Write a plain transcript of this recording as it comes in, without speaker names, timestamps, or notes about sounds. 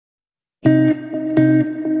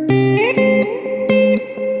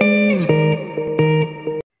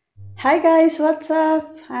Hi guys, what's up?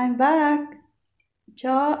 I'm back.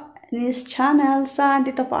 Johnny's channel. So,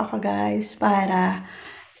 dito po ako guys para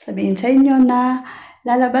sabihin sa inyo na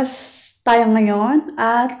lalabas tayo ngayon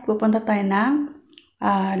at pupunta tayo ng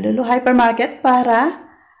Lulu Hypermarket para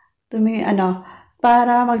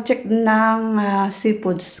para mag-check ng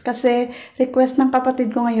seafoods. Kasi request ng kapatid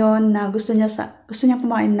ko ngayon na gusto niya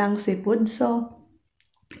kumain ng seafood. So,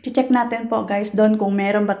 check natin po guys doon kung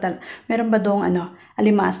meron ba doong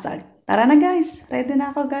alimasag. Tara na guys, ready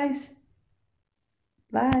na ako guys.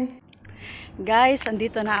 Bye. Guys,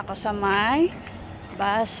 andito na ako sa may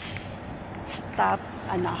bus stop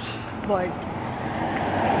board.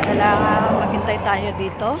 Kailangan maghintay tayo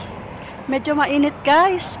dito. Medyo mainit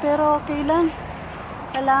guys, pero okay lang.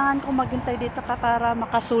 Kailangan kong maghintay dito para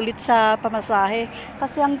makasulit sa pamasahe.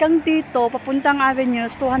 Kasi hanggang dito, papuntang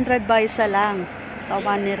Avenues, 200 ba isa lang. Sa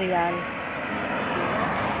 1 Real.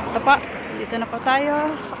 Ito pa, dito na po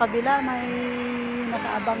tayo. Sa kabila, may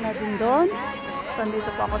nakaabang na din doon. So, dito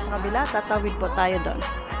po ako sa kabila. Tatawid po tayo doon.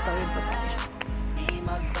 Tatawid po tayo.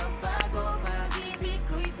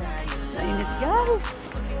 Nainit guys.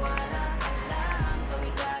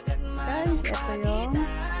 Guys, ito yung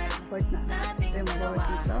board na. Ito yung board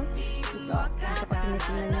dito. Ito. Nasa pakinig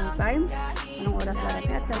yung time. Anong oras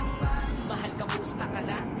lalaki at mahal ka, musta ka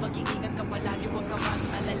na? Mag-iingat ka palagi, huwag ka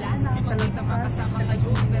mag-alala. Nakipagkita makasama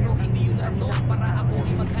ngayon, pero hindi yun rason para ako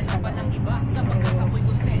ay maghanap pa ng iba. Sapagkat ako'y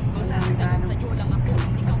kontento lang. Sa'yo lang ako,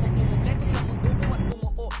 ikaw ang kumumpleto sa mundo ko at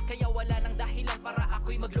bumuo. Kaya wala nang dahilan para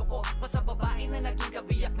ako'y magloko. Pa sa babae na naging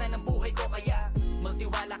kabiyak na ng buhay ko. Kaya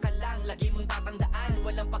magtiwala ka lang, lagi mong tatandaan.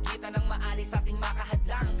 Walang pakita ng maalis sa ating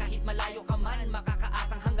makahadlang. Kahit malayo ka man,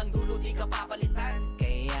 makakaasang hanggang dulo di ka papalitan.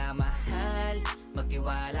 Kaya mahal,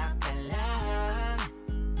 magtiwala ka lang.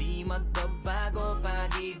 Di magbabago,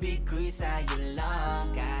 pag-ibig ko'y sa'yo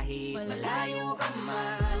lang. Kahit malayo ka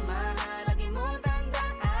man, mahalagi mo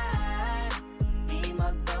tandaan. Di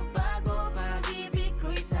magbabago, pag-ibig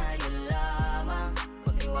ko'y sa'yo lamang.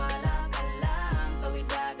 Magtiwala ka lang, tawid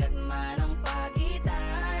agad man ang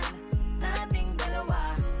pagitan nating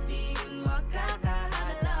dalawa, di yun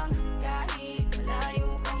makakahalang. Kahit malayo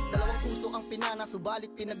ka man. Dalawang puso ang pinana,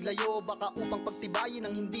 subalit pinaglayo. Baka upang pagtibayin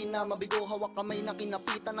ang hindi na mabigo. Hawak kamay na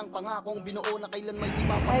kinapitan ng pangakong binuo na kailan may di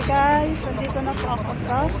papakita. Hi guys, nandito na po ako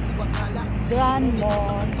sa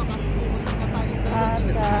Grandmall. At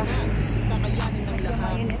kakayanin ng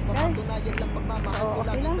lahat. Mapatunayan lang pagmamahal ko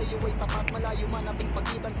lagi sa iyo ay tapat. Malayo man ating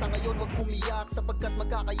pagitan sa ngayon, wag umiyak. Sapagkat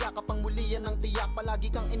magkakayakap ang muli yan ang tiyak. Palagi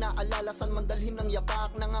kang inaalala, saan man dalhin ng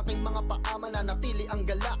yapak ng aking mga paa, mananatili ang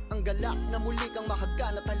galak. Ang galak na muli kang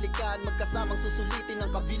mahagkan at halikan. Magkasamang susulitin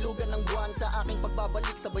ang kabilugan ng buwan. Sa aking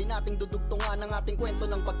pagbabalik, sabay nating dudugtungan ang ating kwento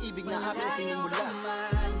ng pag-ibig na aking sinimula.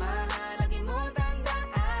 Mahalagi mo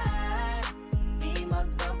tandaan, di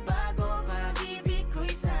magbabago, pag-ibig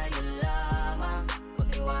ko'y sa'yo lamang.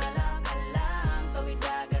 Magtiwala ka lang, tawid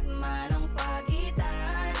agad man ang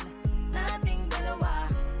pagitan nating dalawa,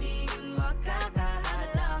 di yun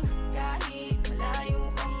makakahalang. Kahit malayo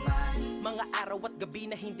ka man. Mga araw at gabi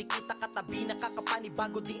na hindi kita katabi,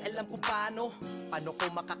 nakakapanibago, di alam kung paano. Paano ko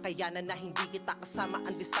makakayanan na hindi kita kasama?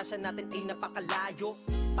 Ang distansya natin ay napakalayo.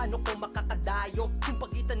 Paano ko makakadayo kung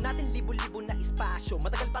pagitan natin libo-libo na espasyo?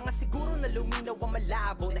 Matagal pa nga siguro na luminaw ang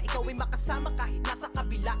malabo, na ikaw ay makasama kahit nasa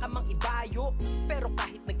kabila ka mang ibayo. Pero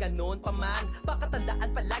kahit na ganon pa man, baka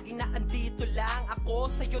tandaan palagi na andito lang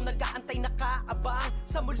ako. Sa'yo nag-aantay nakaabang,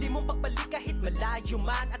 sa muli mong pagbalik kahit malayo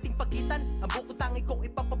man ating pagitan. Ang bukod tangi kong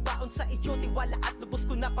ipapabaon sa iyo, tiwala at lubos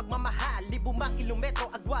ko na pagmamahal. Libo mang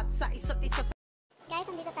kilometro agwat sa isa't isa. Guys,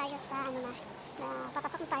 andito tayo sa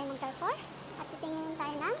papasok na tayo ng Carrefour at titingin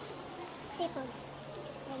tayo ng seafoods.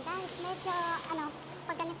 Then guys, medyo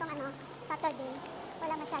pag ganitong Saturday,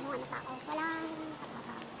 wala masyadong tao. Walang masyadong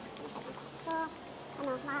tao. So,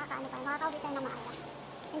 makakauwi tayo na maaga.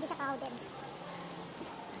 Hindi siya crowded.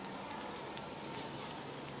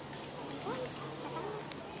 Guys,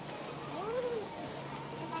 ayan.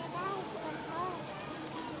 Dito tayo guys, Carrefour.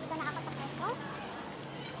 Dito na ako sa Carrefour.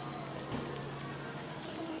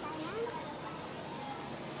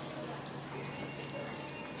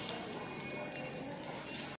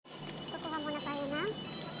 Kukuha muna tayo ng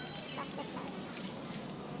basket guys.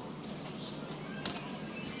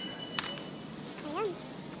 Ayan.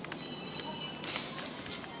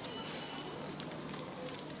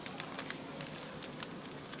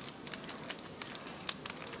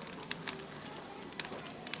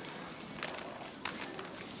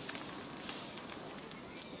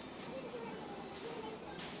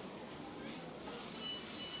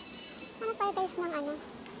 Ano tayo guys ng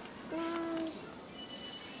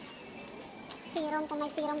serum, kung may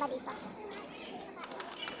serum ba dito.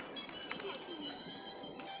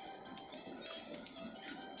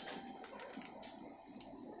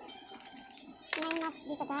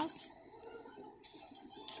 dito guys.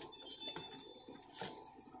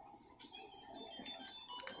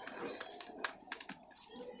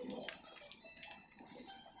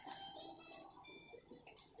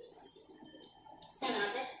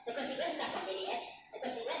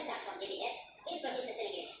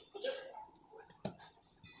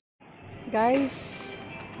 Guys,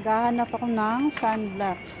 gahanap ako ng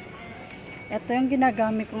sunblock. Ito yung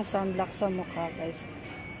ginagamit kong sunblock sa mukha, guys.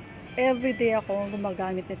 Everyday ako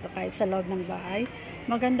gumagamit nito kahit sa loob ng bahay.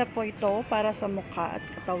 Maganda po ito para sa mukha at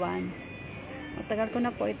katawan. Matagal ko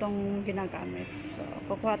na po itong ginagamit. So,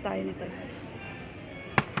 kukuha tayo nito, guys.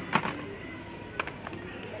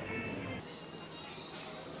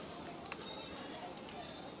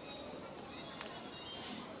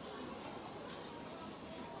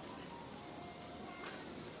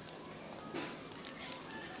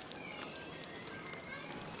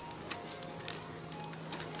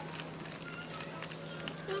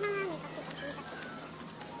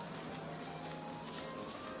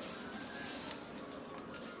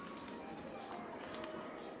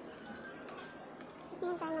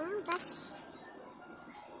 Tingin tayo ng brush.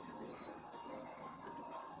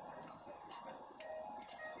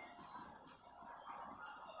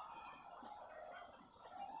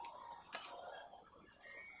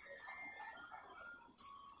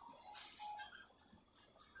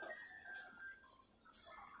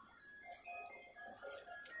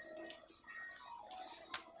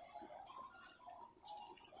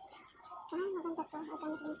 Ay, maganda to.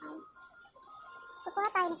 Organic lip balm. Kukuha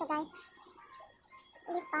tayo nito guys.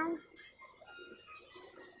 Lip balm.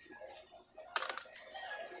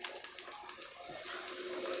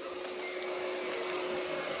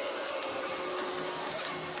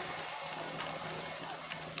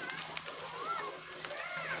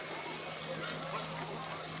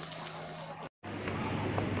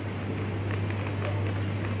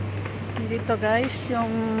 Dito guys,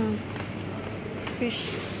 yung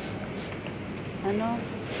fish,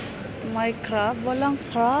 may crab, walang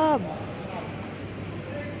crab.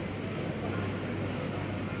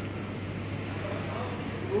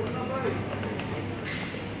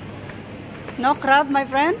 No crab, my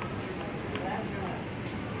friend?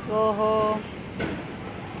 Oh.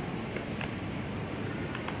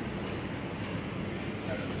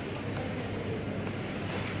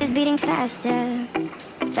 Is beating faster,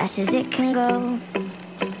 fast as it can go.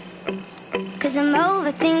 'Cause I'm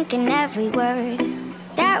overthinking every word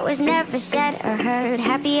that was never said or heard.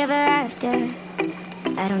 Happy ever after?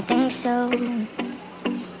 I don't think so.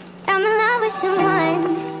 I'm in love with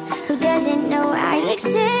someone who doesn't know I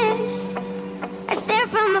exist. I stare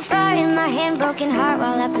from afar in my hand, broken heart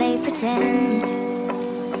while I play pretend.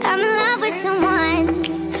 I'm in love with someone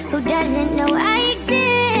who doesn't know I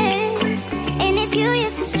exist. And it's you,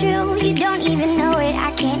 yes it's true, you don't even know it,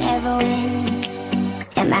 I can't ever win.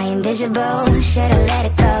 Am I invisible? Should I let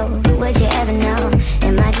it go? Would you ever know?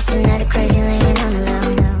 Am I just another crazy laying on the low?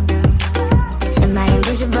 Am I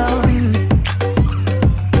invisible?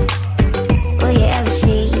 Will you ever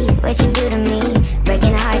see what you do to me?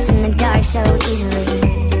 Breaking hearts in the dark so easily.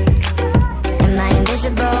 Am I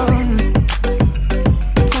invisible?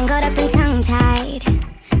 Tangled up and tongue-tied.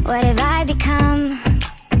 What have I become?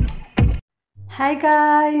 Hi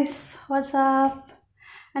guys! What's up?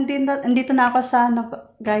 Andito na ako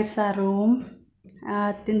guys sa room.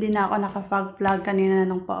 At hindi na ako nakapag-vlog kanina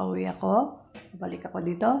nung pauwi ako. Balik ako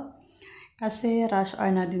dito. Kasi rush hour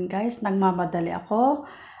na din guys. Nagmamadali ako.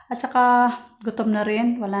 At saka gutom na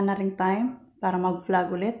rin. Wala na rin time para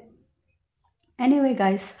mag-vlog ulit. Anyway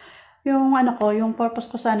guys, yung yung purpose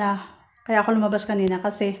ko sana, kaya ako lumabas kanina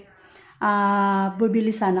kasi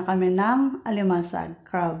bibili sana kami ng alimasag,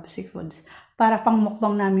 crab, seafoods, para pang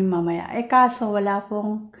mukbang namin mamaya. Kaso wala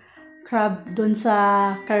pong crab dun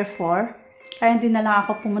sa Carrefour. Kaya hindi na lang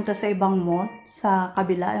ako pumunta sa ibang mall, sa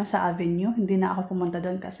kabila, yung sa Avenue. Hindi na ako pumunta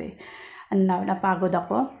doon kasi napagod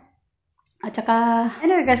ako. At saka,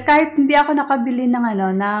 anyway guys, kahit hindi ako nakabili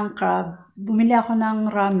ng crab, bumili ako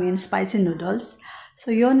ng ramen, spicy noodles.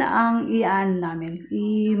 So, yun ang namin.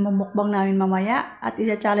 Imumukbang namin mamaya at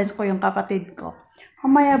i-challenge ko yung kapatid ko.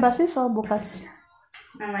 Mamaya ba sis o bukas?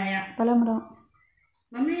 Mamaya. Tala mo daw.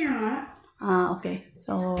 Mamaya nga. Okay.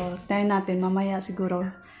 So, tayo natin mamaya siguro.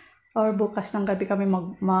 Or bukas ng gabi kami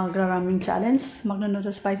mag-ramen challenge.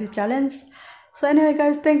 Magno-noodle spicy challenge. So, anyway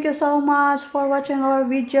guys, thank you so much for watching our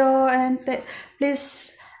video. And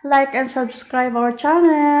please like and subscribe our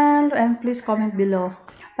channel. And please comment below.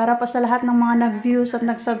 Para po sa lahat ng mga nag-views at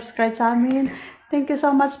nag-subscribe sa amin. Thank you so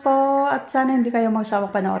much po. At sana hindi kayo magsawang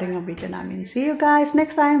panoorin yung video namin. See you guys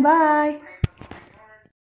next time. Bye!